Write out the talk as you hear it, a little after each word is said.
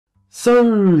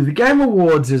So, the Game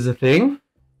Awards is a thing,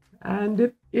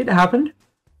 and it happened.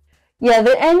 Yeah,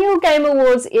 the annual Game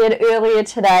Awards aired earlier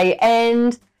today,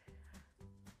 and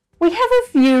we have a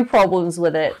few problems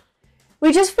with it.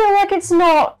 We just feel like it's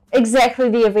not exactly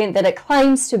the event that it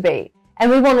claims to be,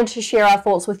 and we wanted to share our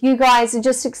thoughts with you guys and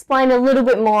just explain a little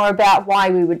bit more about why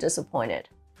we were disappointed.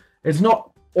 It's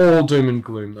not all doom and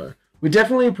gloom, though. We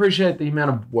definitely appreciate the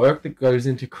amount of work that goes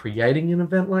into creating an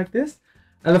event like this,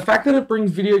 and the fact that it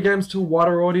brings video games to a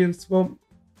wider audience, well,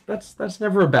 that's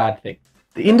never a bad thing.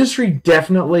 The industry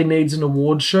definitely needs an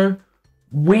award show.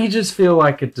 We just feel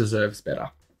like it deserves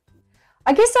better.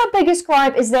 I guess our biggest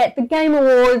gripe is that the Game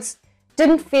Awards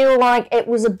didn't feel like it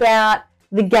was about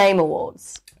the Game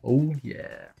Awards. Oh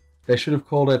yeah. They should have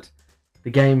called it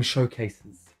the Game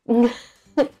Showcases.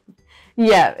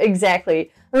 Yeah,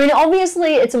 exactly. I mean,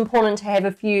 obviously it's important to have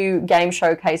a few game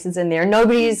showcases in there.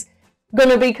 Nobody's going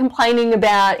to be complaining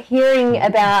about hearing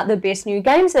about the best new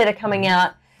games that are coming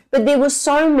out, but there were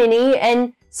so many,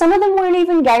 and some of them weren't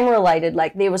even game related.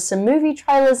 Like, there was some movie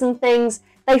trailers and things.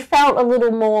 They felt a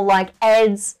little more like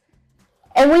ads,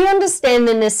 and we understand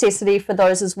the necessity for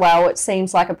those as well. It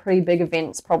seems like a pretty big event.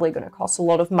 It's probably going to cost a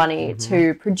lot of money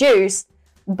to produce,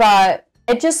 but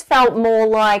it just felt more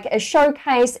like a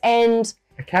showcase and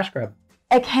A cash grab.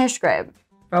 a cash grab.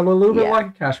 Felt a little bit like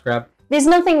a cash grab. There's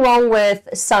nothing wrong with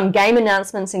some game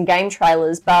announcements and game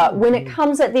trailers, but when it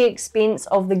comes at the expense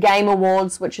of the Game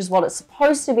Awards, which is what it's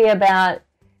supposed to be about,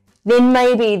 then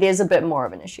maybe there's a bit more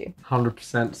of an issue.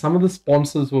 100%. Some of the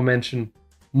sponsors were mentioned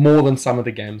more than some of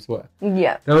the games were.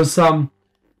 Yeah. There was some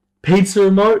pizza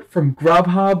remote from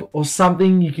Grubhub or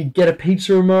something. You could get a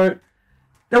pizza remote.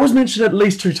 That was mentioned at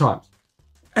least 2 times.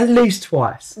 At least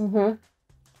twice.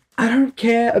 I don't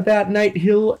care about Nate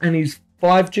Hill and his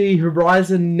 5G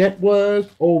Horizon network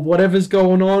or whatever's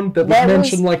going on that was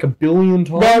mentioned like 1 billion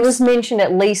times. That was mentioned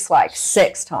at least like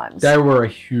 6 times. They were a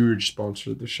huge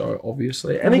sponsor of the show,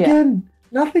 obviously. And again,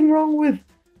 nothing wrong with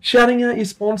shouting out your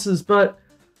sponsors, but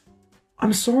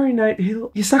I'm sorry, Nate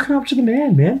Hill. You're sucking up to the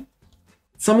man.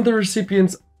 Some of the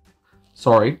recipients,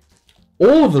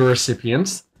 all of the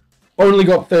recipients only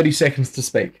got 30 seconds to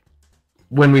speak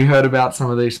when we heard about some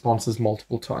of these sponsors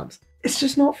multiple times. It's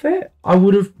just not fair. I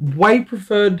would have way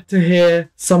preferred to hear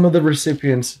some of the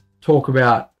recipients talk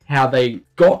about how they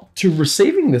got to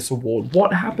receiving this award.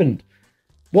 What happened?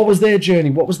 What was their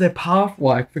journey? What was their path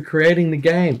like for creating the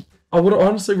game? I would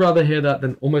honestly rather hear that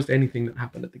than almost anything that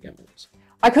happened at the Game Awards.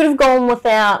 I could have gone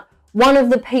without one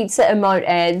of the pizza emote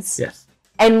ads. Yes.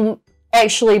 And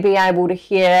actually be able to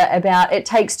hear about It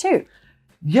Takes Two.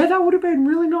 Yeah, that would have been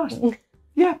really nice.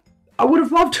 Yeah, I would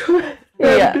have loved to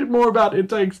hear a bit more about It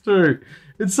Takes Two.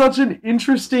 It's such an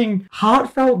interesting,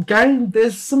 heartfelt game.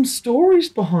 There's some stories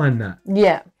behind that.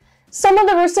 Yeah. Some of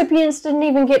the recipients didn't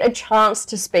even get a chance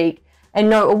to speak and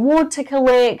no award to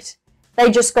collect. They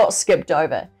just got skipped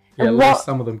over. Yeah, at least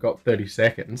some of them got 30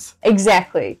 seconds.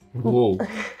 Exactly. Whoa.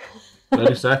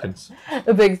 30 seconds.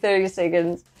 A big 30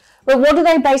 seconds. But what do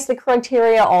they base the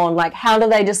criteria on? Like, how do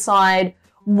they decide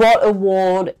what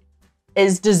award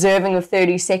is deserving of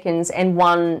 30 seconds and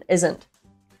one isn't?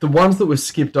 The ones that were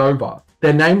skipped over,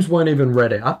 their names weren't even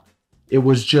read out. It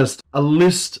was just a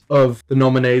list of the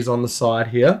nominees on the side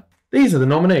here. These are the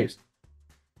nominees.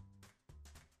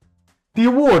 The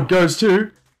award goes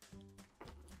to...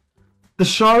 The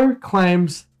show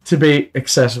claims to be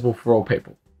accessible for all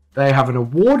people. They have an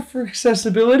award for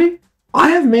accessibility. I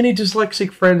have many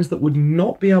dyslexic friends that would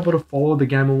not be able to follow the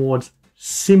Game Awards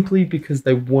simply because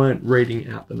they weren't reading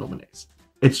out the nominees.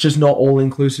 It's just not all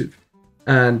inclusive.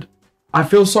 And I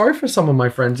feel sorry for some of my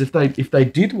friends if they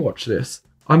did watch this.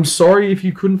 I'm sorry if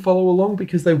you couldn't follow along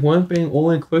because they weren't being all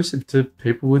inclusive to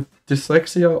people with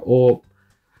dyslexia or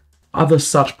other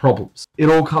such problems.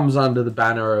 It all comes under the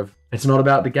banner of it's not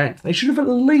about the games. They should have at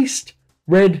least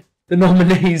read the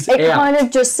nominees out. It kind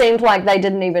of just seemed like they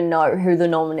didn't even know who the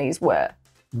nominees were,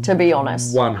 to be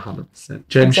honest. 100%.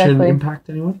 Genshin Impact,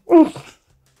 anyone?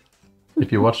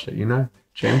 If you watched it, you know.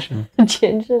 Genshin.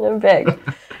 Genshin Impact.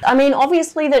 I mean,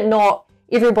 obviously that not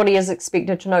everybody is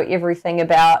expected to know everything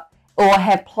about or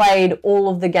have played all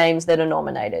of the games that are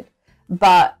nominated.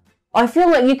 But I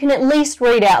feel like you can at least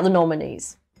read out the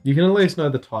nominees. You can at least know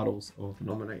the titles of the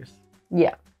nominees.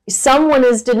 Yeah. Some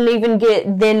winners didn't even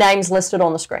get their names listed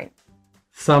on the screen.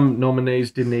 Some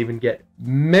nominees didn't even get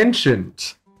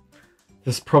mentioned.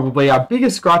 That's probably our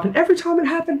biggest gripe, and every time it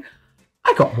happened,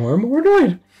 I got more and more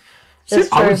annoyed. It's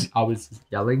true. I was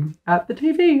yelling at the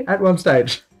TV at one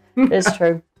stage. It's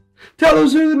true. Tell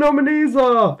us who the nominees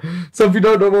are. So if you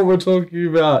don't know what we're talking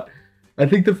about, I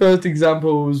think the first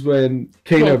example was when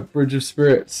Kena Bridge of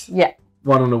Spirits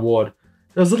won an award.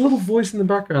 There was a little voice in the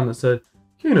background that said,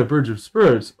 Kena Bridge of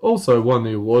Spirits also won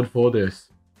the award for this.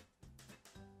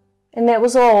 And that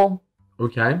was all.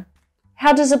 Okay.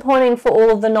 How disappointing for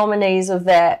all of the nominees of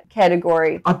that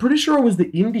category. I'm pretty sure it was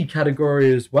the indie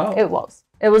category as well. It was.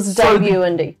 It was So debut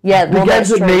indie. Yeah, The well, games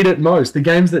that's that true. need it most, the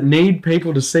games that need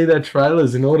people to see their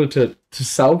trailers in order to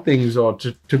sell things or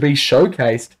to be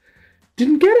showcased,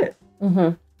 didn't get it.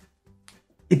 Mm-hmm.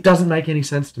 It doesn't make any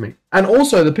sense to me. And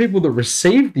also, the people that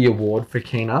received the award for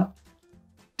Kena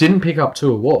didn't pick up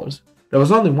 2 awards. There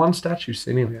was only 1 statue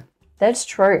sitting there. That's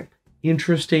true.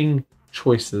 Interesting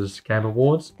choices, Game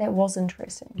Awards. That was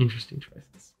interesting. Interesting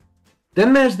choices.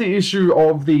 Then there's the issue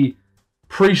of the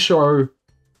pre-show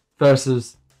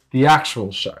versus the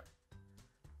actual show.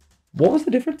 What was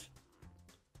the difference?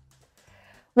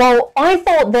 Well, I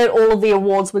thought that all of the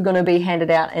awards were going to be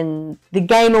handed out in the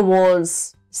Game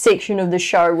Awards section of the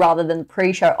show rather than the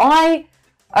pre-show.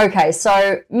 Okay,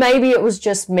 so maybe it was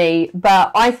just me,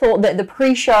 but I thought that the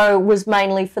pre-show was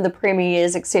mainly for the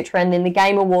premieres, etc., and then the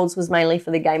Game Awards was mainly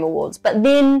for the Game Awards. But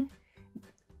then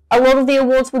a lot of the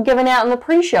awards were given out in the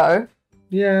pre-show,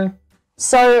 Yeah.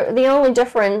 so the only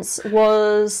difference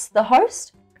was the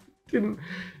host.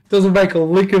 Doesn't make a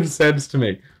lick of sense to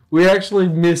me. We actually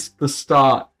missed the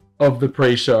start of the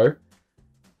pre-show,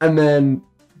 and then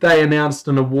they announced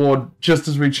an award just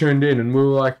as we tuned in, and we were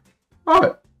like,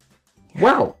 oh,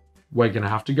 well, we're going to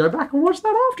have to go back and watch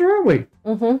that after, aren't we?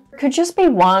 Mm-hmm. Could just be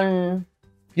one.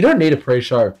 You don't need a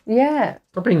pre-show. Yeah.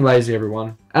 Stop being lazy,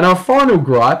 everyone. And our final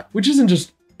gripe, which isn't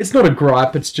just, it's not a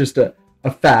gripe, it's just a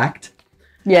fact.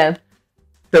 Yeah.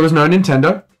 There was no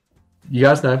Nintendo. You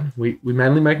guys know, we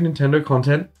mainly make Nintendo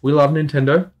content. We love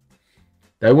Nintendo.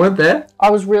 They weren't there. I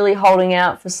was really holding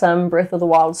out for some Breath of the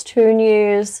Wild's 2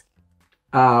 news.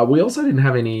 We also didn't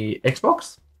have any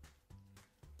Xbox.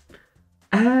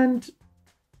 And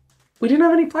we didn't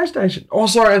have any PlayStation. Oh,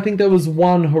 sorry, I think there was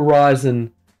one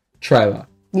Horizon trailer.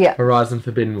 Yeah. Horizon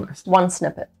Forbidden West. One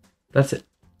snippet. That's it.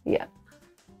 Yeah.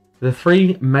 The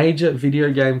 3 major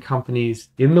video game companies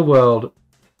in the world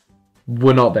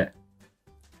were not there.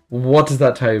 What does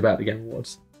that tell you about the Game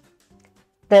Awards?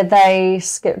 That they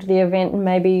skipped the event and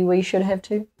maybe we should have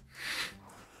to.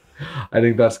 I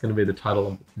think that's going to be the title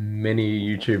of many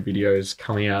YouTube videos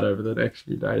coming out over the next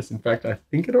few days. In fact, I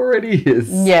think it already is.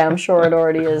 Yeah, I'm sure it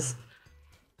already is.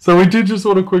 So we did just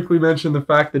want to quickly mention the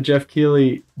fact that Jeff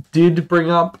Keighley did bring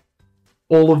up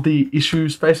all of the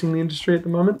issues facing the industry at the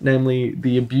moment, namely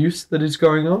the abuse that is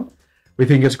going on. We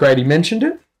think it's great he mentioned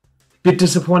it. Bit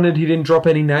disappointed he didn't drop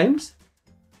any names.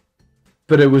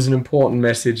 But it was an important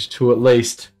message to at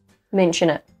least... Mention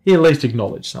it. He at least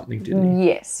acknowledged something, didn't he?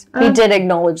 Yes. He did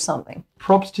acknowledge something.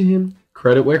 Props to him.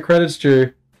 Credit where credit's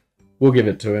due. We'll give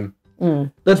it to him.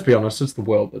 Mm. Let's be honest, it's the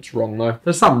world that's wrong, though.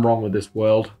 There's something wrong with this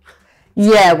world.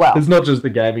 Yeah, well. It's not just the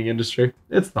gaming industry.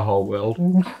 It's the whole world.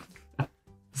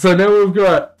 So now we've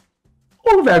got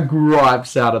all of our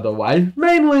gripes out of the way.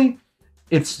 Mainly,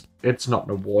 it's not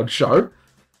an award show.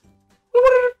 We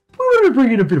wanted to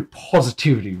bring in a bit of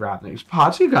positivity around these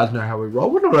parts. You guys know how we roll.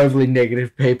 We're not overly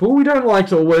negative people. We don't like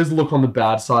to always look on the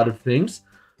bad side of things.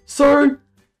 So,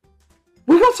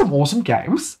 we got some awesome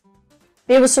games.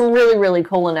 There were some really, really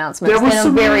cool announcements There was that I'm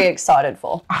some very really- excited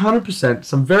for. 100%.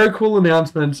 Some very cool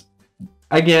announcements.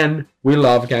 Again, we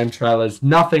love game trailers.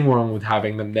 Nothing wrong with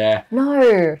having them there.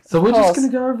 No. So of we're just course. going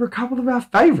to go over a couple of our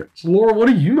favourites. Laura, what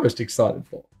are you most excited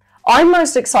for? I'm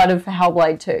most excited for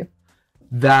Hellblade 2.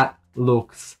 That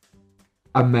looks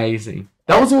amazing.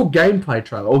 That was all gameplay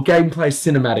trailer, or gameplay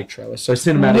cinematic trailer. So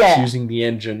cinematics Yeah. using the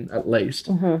engine at least.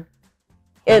 Mm-hmm.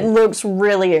 It looks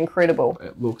really incredible.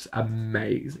 It looks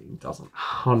amazing, doesn't it?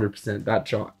 100%. That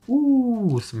giant.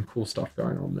 Ooh, some cool stuff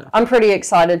going on there. I'm pretty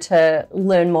excited to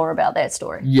learn more about that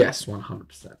story. Yes,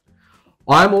 100%.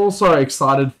 I'm also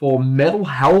excited for Metal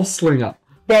Hellslinger.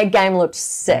 That game looked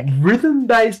sick.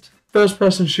 Rhythm-based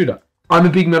first-person shooter. I'm a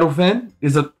big Metal fan.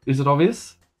 Is it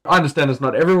obvious? I understand it's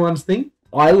not everyone's thing.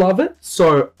 I love it.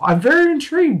 So I'm very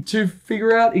intrigued to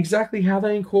figure out exactly how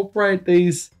they incorporate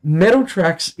these metal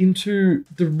tracks into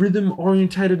the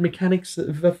rhythm-orientated mechanics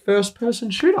of a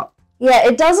first-person shooter. Yeah,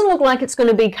 it doesn't look like it's going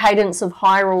to be Cadence of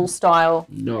Hyrule style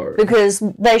No. because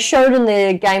they showed in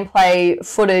the gameplay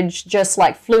footage just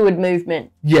like fluid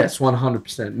movement. Yes,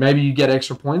 100%. Maybe you get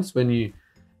extra points when you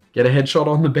get a headshot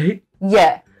on the beat.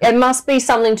 Yeah, it must be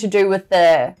something to do with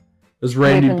the... As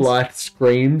Randy Weapons. Blythe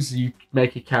screams, you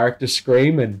make a character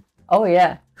scream and Oh,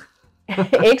 yeah.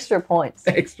 Extra points.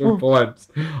 extra points.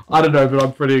 I don't know, but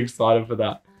I'm pretty excited for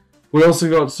that. We also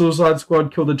got Suicide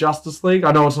Squad Kill the Justice League.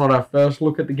 I know it's not our first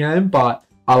look at the game, but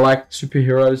I like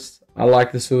superheroes. I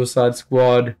like the Suicide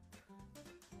Squad.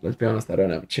 let's be honest, I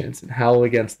don't have a chance in hell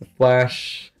against the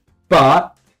Flash.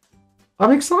 But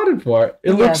I'm excited for it.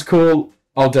 It looks cool.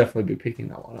 I'll definitely be picking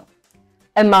that one up.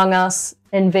 Among Us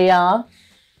in VR.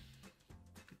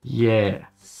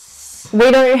 Yes.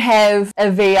 We don't have a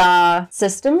VR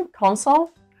system,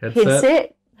 console,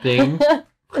 headset. Thing.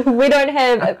 We don't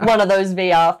have one of those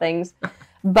VR things.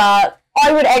 But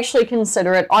I would actually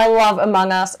consider it. I love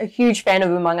Among Us, a huge fan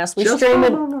of Among Us. We stream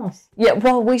it. Yeah,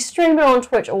 well, we stream it on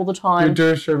Twitch all the time. We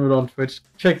do stream it on Twitch.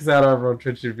 Check us out over on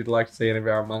Twitch if you'd like to see any of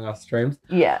our Among Us streams.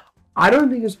 Yeah. I don't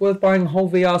think it's worth buying a whole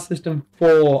VR system for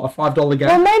a $5 game.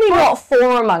 Well, maybe not for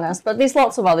Among Us, but there's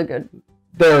lots of other good.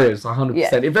 There is, 100%.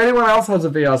 Yeah. If anyone else has a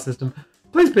VR system,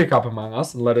 please pick up Among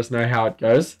Us and let us know how it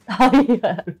goes. Oh,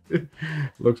 yeah.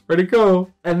 Looks pretty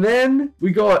cool. And then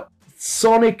we got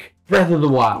Sonic Breath of the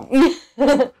Wild.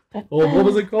 Or what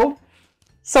was it called?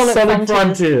 Sonic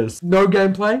Frontiers. No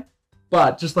gameplay,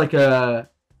 but just like a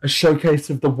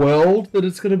showcase of the world that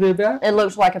it's going to be about. It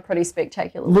looks like a pretty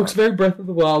spectacular Looks one. very Breath of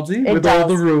the Wildsy It with does. all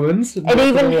the ruins. It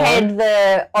even had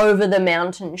the over the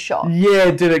mountain shot. Yeah,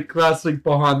 it did a classic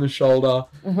behind the shoulder.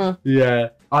 Mm-hmm. Yeah.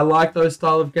 I like those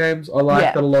style of games. I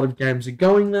like that a lot of games are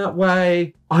going that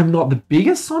way. I'm not the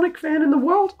biggest Sonic fan in the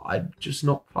world. I'm just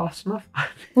not fast enough. I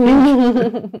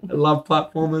love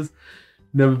platformers.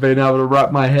 Never been able to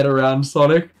wrap my head around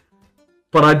Sonic.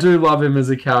 But I do love him as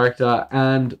a character,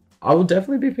 and I will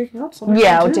definitely be picking up Sonic.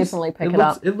 Yeah, I'll definitely pick it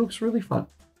up. It looks really fun.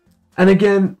 And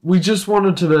again, we just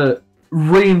wanted to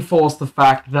reinforce the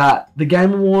fact that the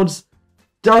Game Awards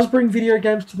does bring video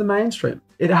games to the mainstream.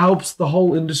 It helps the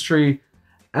whole industry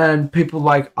and people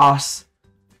like us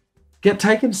get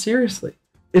taken seriously.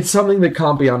 It's something that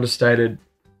can't be understated.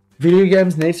 Video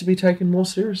games need to be taken more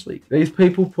seriously. These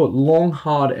people put long,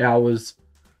 hard hours,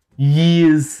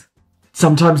 years,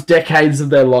 sometimes decades of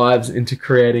their lives into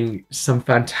creating some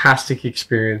fantastic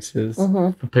experiences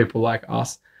for people like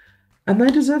us. And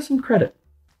they deserve some credit.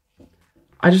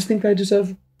 I just think they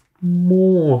deserve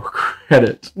more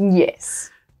credit. Yes.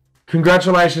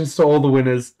 Congratulations to all the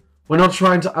winners. We're not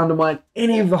trying to undermine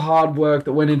any of the hard work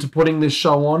that went into putting this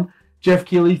show on. Jeff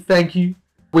Keighley, thank you.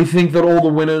 We think that all the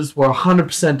winners were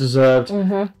 100% deserved.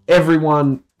 Every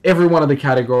one of the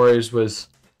categories was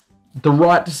the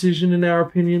right decision in our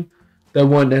opinion. They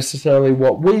weren't necessarily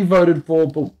what we voted for,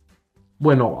 but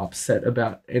we're not upset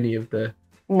about any of the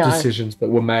decisions that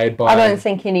were made by... I don't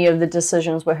think any of the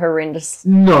decisions were horrendous.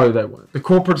 No, they weren't. The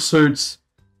corporate suits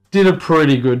did a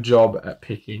pretty good job at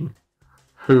picking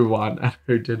who won and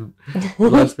who didn't.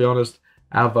 But let's be honest,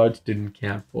 our votes didn't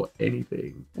count for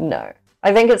anything. No.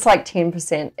 I think it's like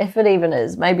 10%, if it even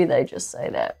is. Maybe they just say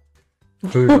that.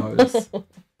 Who knows?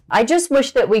 I just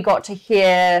wish that we got to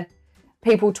hear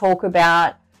people talk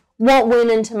about what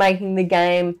went into making the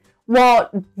game,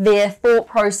 what their thought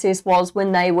process was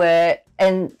when they were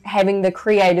and having the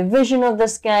creative vision of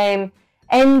this game,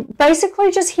 and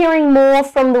basically just hearing more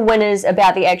from the winners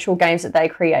about the actual games that they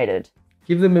created.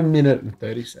 Give them a minute and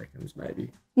 30 seconds,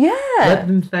 maybe. Yeah. Let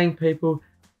them thank people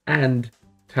and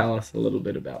tell us a little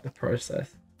bit about the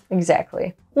process.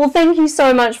 Exactly. Well, thank you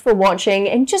so much for watching,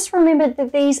 and just remember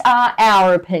that these are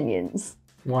our opinions.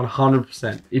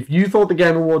 100%. If you thought the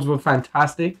Game Awards were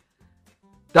fantastic,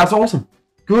 that's awesome.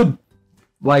 Good.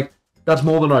 Like, that's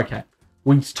more than okay.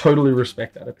 We totally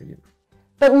respect that opinion.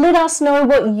 But let us know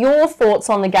what your thoughts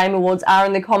on the Game Awards are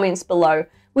in the comments below.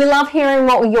 We love hearing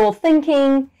what you're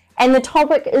thinking, and the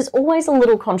topic is always a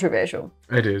little controversial.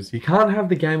 It is. You can't have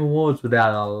the Game Awards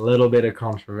without a little bit of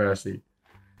controversy.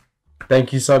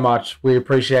 Thank you so much. We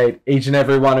appreciate each and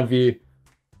every one of you.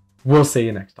 We'll see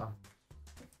you next time.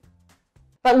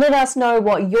 But let us know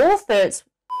what your thoughts...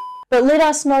 But let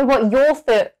us know what your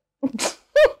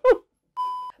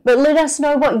But let us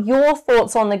know what your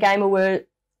thoughts on the Game Awards...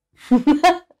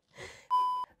 But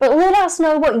let us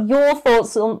know what your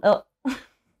thoughts on... But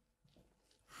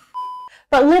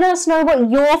let us know what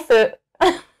your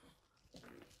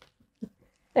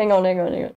hang on.